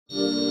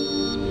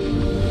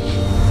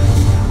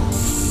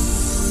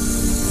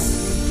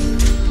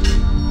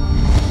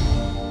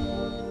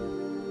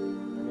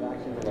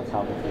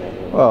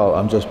Well,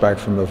 I'm just back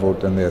from the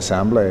vote in the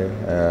Assembly.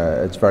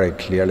 It's very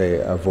clearly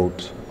a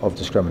vote of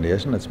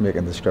discrimination. It's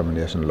making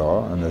discrimination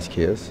law in this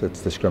case.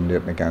 It's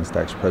discriminating against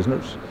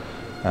ex-prisoners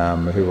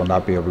who will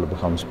not be able to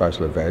become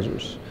special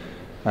advisors.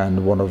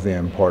 And one of the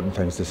important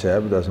things to say,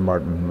 but as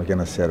Martin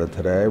McGuinness said it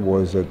today,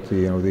 was that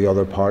the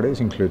other parties,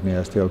 including the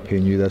SDLP,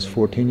 knew this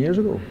 14 years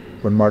ago.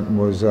 When Martin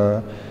was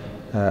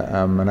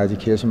an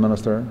education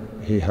minister,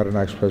 he had an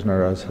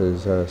ex-prisoner as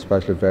his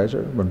special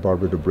advisor. When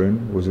Barbara de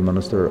Bruyn was the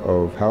Minister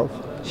of Health,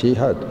 she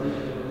had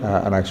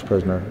an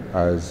ex-prisoner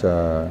as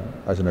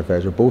an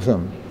advisor, both of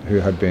them who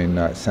had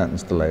been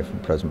sentenced to life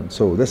imprisonment.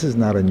 So this is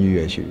not a new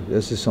issue.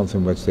 This is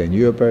something which they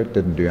knew about,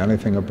 didn't do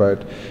anything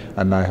about,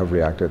 and now have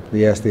reacted.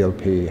 The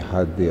SDLP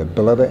had the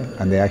ability,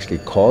 and they actually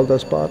called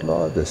this bad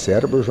law. They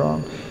said it was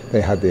wrong.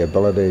 They had the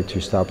ability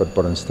to stop it,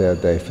 but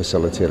instead they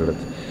facilitated it,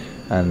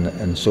 and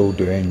in so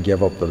doing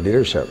gave up the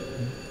leadership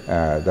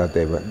that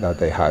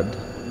they had.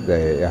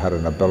 They had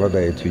an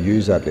ability to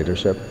use that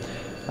leadership.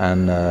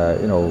 And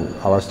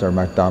Alistair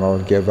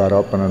MacDonald gave that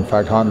up, and in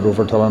fact handed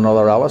over to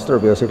another Alistair,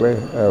 basically,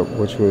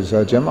 which was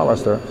Jim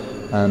Alistair,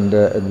 and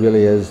it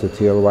really is the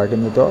tail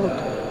wagging the dog.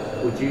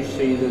 Would you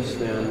see this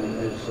then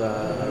as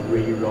a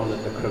rerun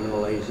at the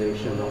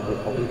criminalisation of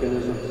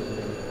republicanism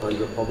and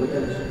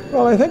Republicans?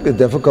 Well, I think the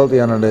difficulty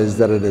in it is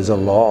that it is a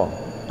law,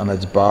 and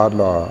it's bad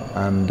law,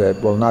 and it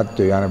will not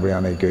do anybody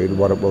any good.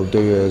 What it will do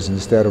is,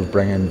 instead of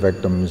bringing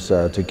victims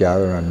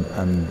together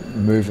and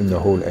moving the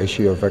whole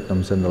issue of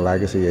victims and the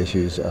legacy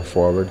issues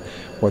forward,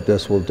 what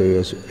this will do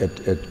is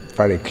it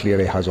very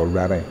clearly has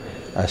already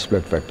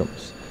split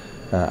victims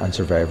and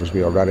survivors.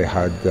 We already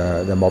had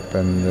them up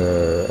in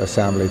the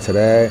Assembly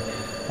today.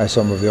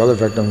 Some of the other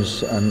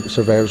victims and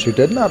survivors who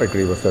did not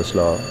agree with this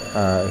law,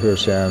 who are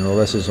saying, well,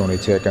 this is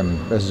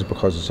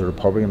because it's a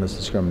Republican, it's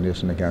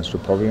discrimination against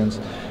Republicans.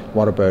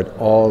 What about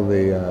all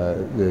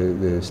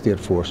the state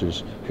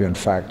forces who in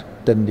fact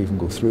didn't even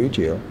go through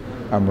jail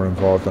and were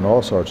involved in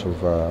all sorts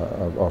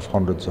of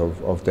hundreds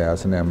of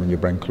deaths, and then when you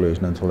bring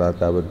collusion into that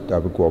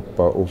would go up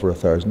over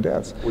 1,000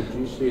 deaths. Would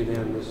you say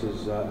then this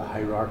is a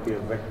hierarchy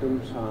of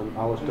victims?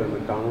 Alistair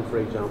MacDonald, for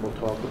example,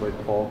 talked about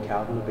Paul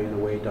Cavan being a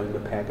way down the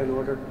pecking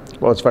order.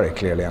 Well, it's very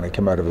clearly, and it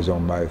came out of his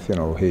own mouth.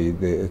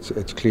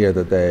 It's clear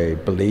that they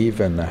believe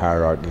in the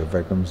hierarchy of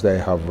victims. They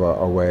have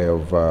a way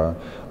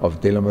of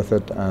dealing with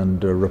it,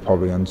 and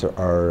Republicans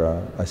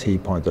are, as he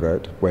pointed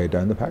out, way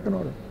down the pecking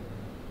order.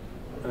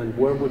 And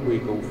where would we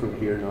go from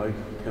here now?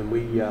 Can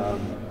we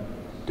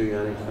do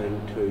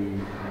anything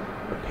to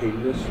appeal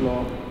this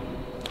law?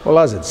 Well,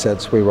 as it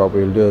sits, what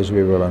we'll do is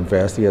we will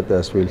investigate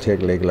this. We'll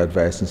take legal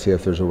advice and see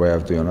if there's a way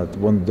of doing it.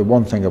 The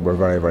one thing that we're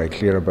very, very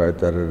clear about,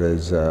 that it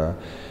is,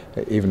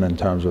 even in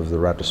terms of the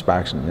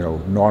retrospection,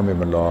 normally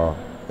when law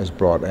is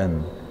brought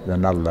in, they're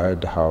not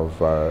allowed to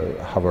have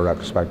a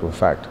retrospective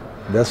effect.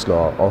 This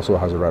law also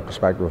has a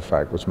retrospective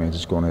effect, which means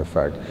it's going to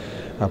affect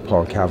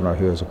Paul Kavanagh,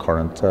 who is a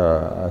current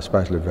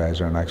special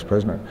advisor and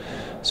ex-prisoner.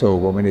 So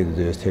what we need to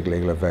do is take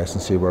legal advice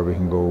and see where we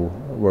can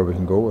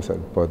go with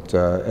it. But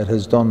it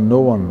has done no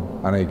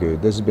one any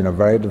good. This has been a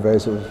very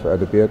divisive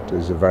debate.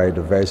 It's a very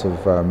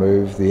divisive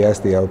move. The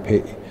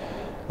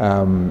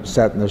SDLP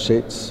sat in their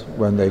seats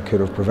when they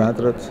could have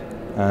prevented it,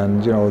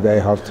 and they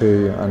have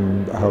to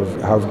and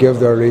have give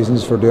their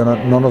reasons for doing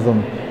it. None of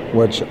them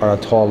which are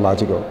at all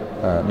logical.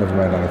 Never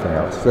mind anything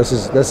else.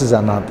 This is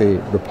an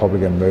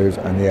anti-Republican move,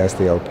 and the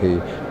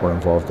SDLP were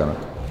involved in it.